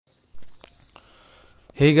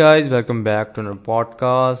Hey guys, welcome back to another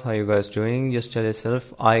podcast. How you guys doing? Just tell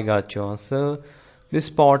yourself I got your answer.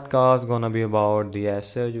 This podcast gonna be about the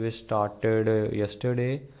Aahes we started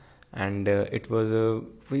yesterday, and it was a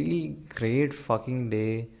really great fucking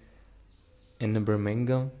day in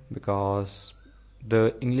Birmingham because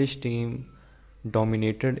the English team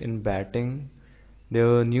dominated in batting.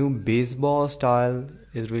 Their new baseball style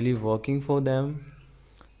is really working for them,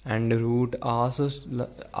 and Root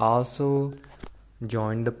also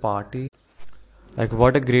joined the party. Like,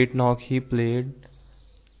 what a great knock he played.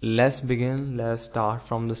 Let's start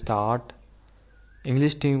from the start.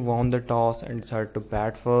 English team won the toss and decided to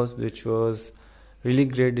bat first, which was really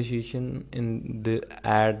great decision in the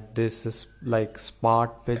at this like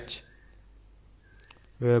smart pitch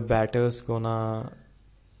where batters gonna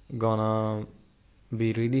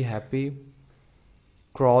be really happy.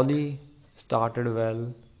 Crawley started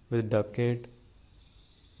well with Duckett,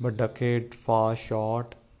 but Duckett far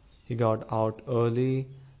short. He got out early,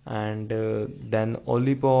 and then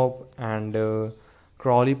Olipop and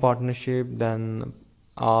Crawley partnership then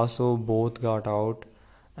also both got out,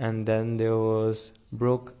 and then there was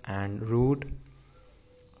Brook and Root.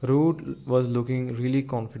 Root was looking really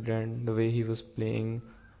confident. The way he was playing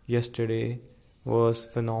yesterday was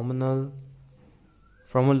phenomenal.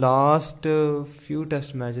 From a last few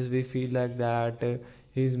test matches, we feel like that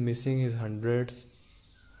he's missing his hundreds,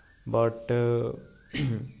 but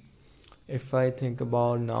if I think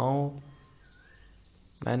about now,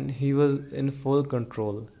 and he was in full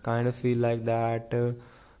control, kind of feel like that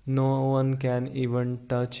no one can even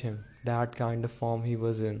touch him. That kind of form he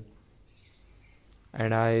was in,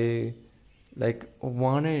 and I like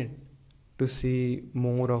wanted to see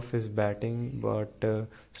more of his batting, but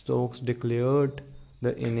Stokes declared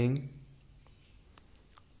the inning.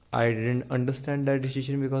 I didn't understand that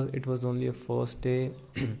decision because it was only a first day.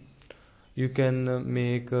 You can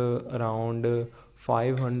make around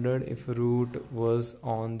 500 if Root was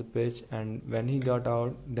on the pitch, and when he got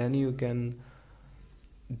out, then you can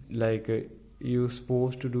like you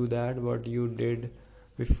supposed to do that. But you did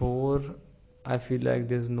before. I feel like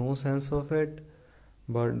there's no sense of it,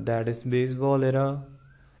 but that is baseball era.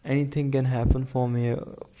 Anything can happen from here.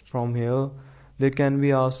 From here, there can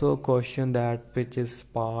be also a question that pitch is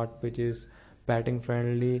smart, pitch is batting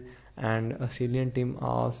friendly, and a Australian team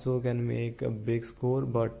also can make a big score.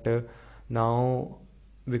 But now,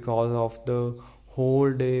 because of the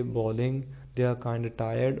whole day bowling, they are kind of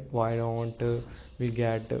tired. Why don't we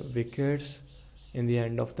get wickets in the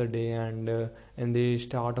end of the day, and in the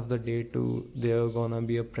start of the day too? There gonna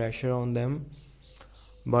be a pressure on them,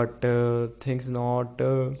 but things not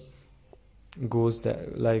goes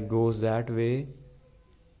that way.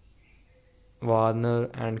 Warner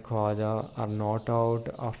and Khwaja are not out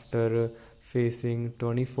after facing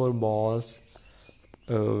 24 balls,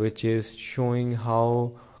 which is showing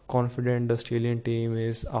how confident the Australian team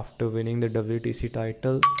is after winning the WTC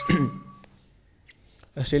title.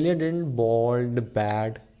 Australia didn't bowl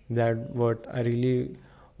bad. That what I really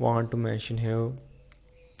want to mention here.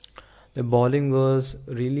 The bowling was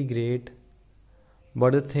really great,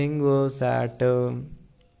 but the thing was that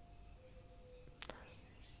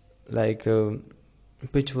like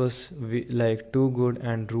pitch was like too good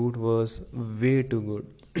and Root was way too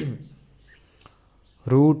good.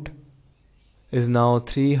 Root is now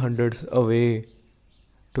 300 away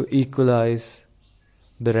to equalize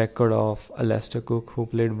the record of Alastair Cook, who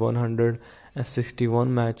played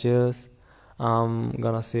 161 matches. I'm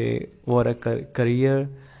gonna say what a career,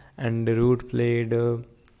 and Root played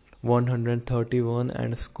 131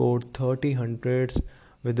 and scored 30 hundreds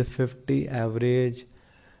with a 50 average.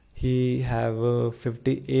 He have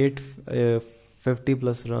 50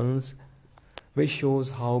 plus runs, which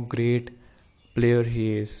shows how great player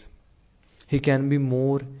he is. He can be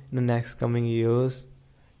more in the next coming years.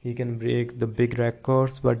 He can break the big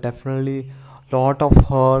records, but definitely lot of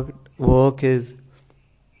hard work is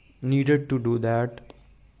needed to do that.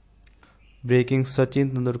 Breaking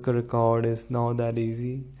Sachin Tendulkar record is not that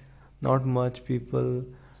easy. Not much people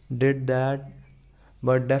did that,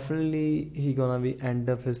 but definitely he gonna be end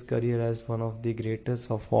up his career as one of the greatest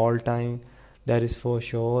of all time. That is for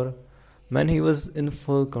sure. Man, he was in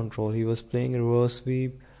full control. He was playing reverse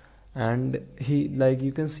sweep, and he like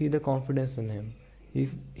you can see the confidence in him.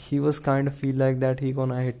 He was kind of feel like that he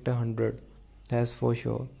gonna hit 100. That's for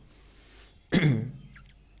sure.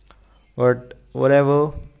 But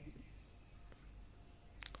whatever,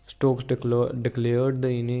 Stokes declared the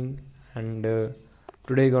inning, and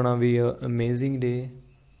today gonna be a amazing day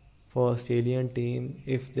for Australian team.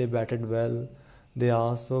 If they batted well, they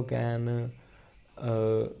also can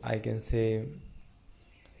I can say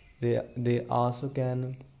They also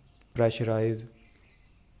can pressurize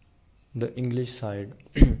the English side,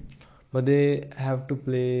 but they have to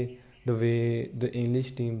play the way the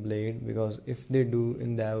English team played, because if they do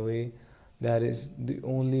in that way, that is the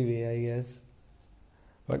only way, I guess.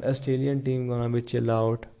 But Australian team gonna be chill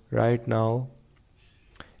out right now.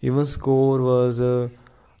 Even score was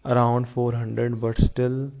around 400, but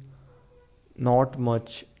still not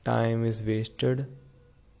much time is wasted.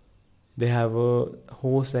 They have a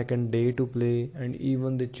whole second day to play, and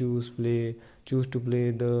even they choose to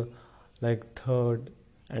play the like third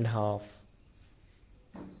and half.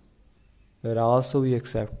 That also be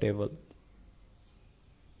acceptable.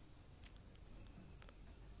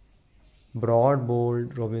 Broad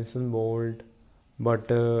bowled, Robinson bowled, but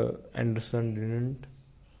Anderson didn't.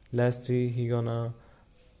 Let's see he gonna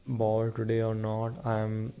bowl today or not.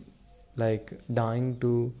 I'm like dying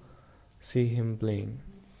to see him playing.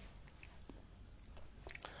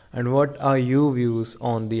 And what are your views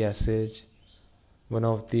on the Ashes? One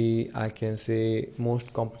of the, I can say,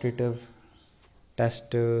 most competitive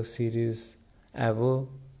test series ever.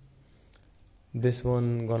 This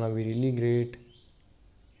one gonna be really great,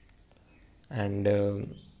 and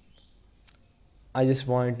I just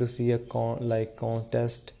wanted to see a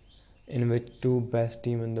contest in which two best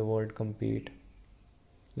team in the world compete.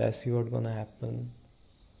 Let's see what's gonna happen.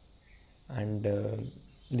 And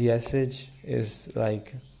the Ashes is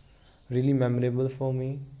like really memorable for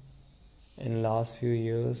me in last few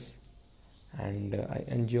years, and I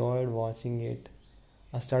enjoyed watching it.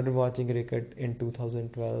 I started watching cricket in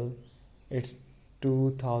 2012. It's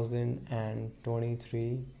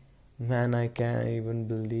 2023. Man, I can't even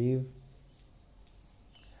believe.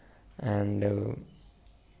 And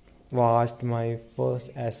watched my first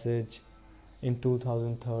Ashes in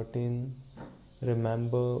 2013.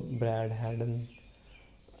 Remember Brad Haddon,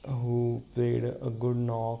 who played a good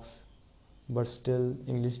knocks, but still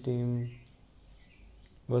English team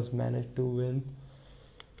was managed to win.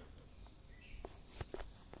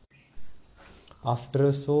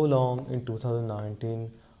 After so long in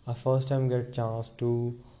 2019, I first time get chance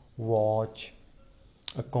to watch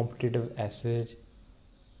a competitive Ashes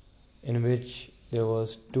in which there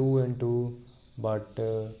was 2-2, but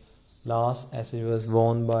last Ashes was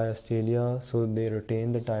won by Australia, so they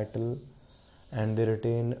retained the title, and they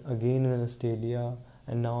retained again in Australia,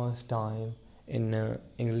 and now it's time in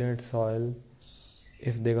England soil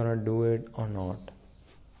if they're gonna do it or not.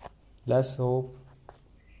 Let's hope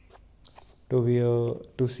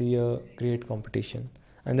to see a great competition.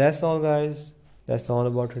 And that's all, guys. That's all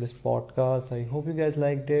about today's podcast. I hope you guys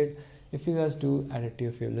liked it. If you guys do, add it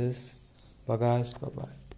to your list. Bye, guys. Bye bye.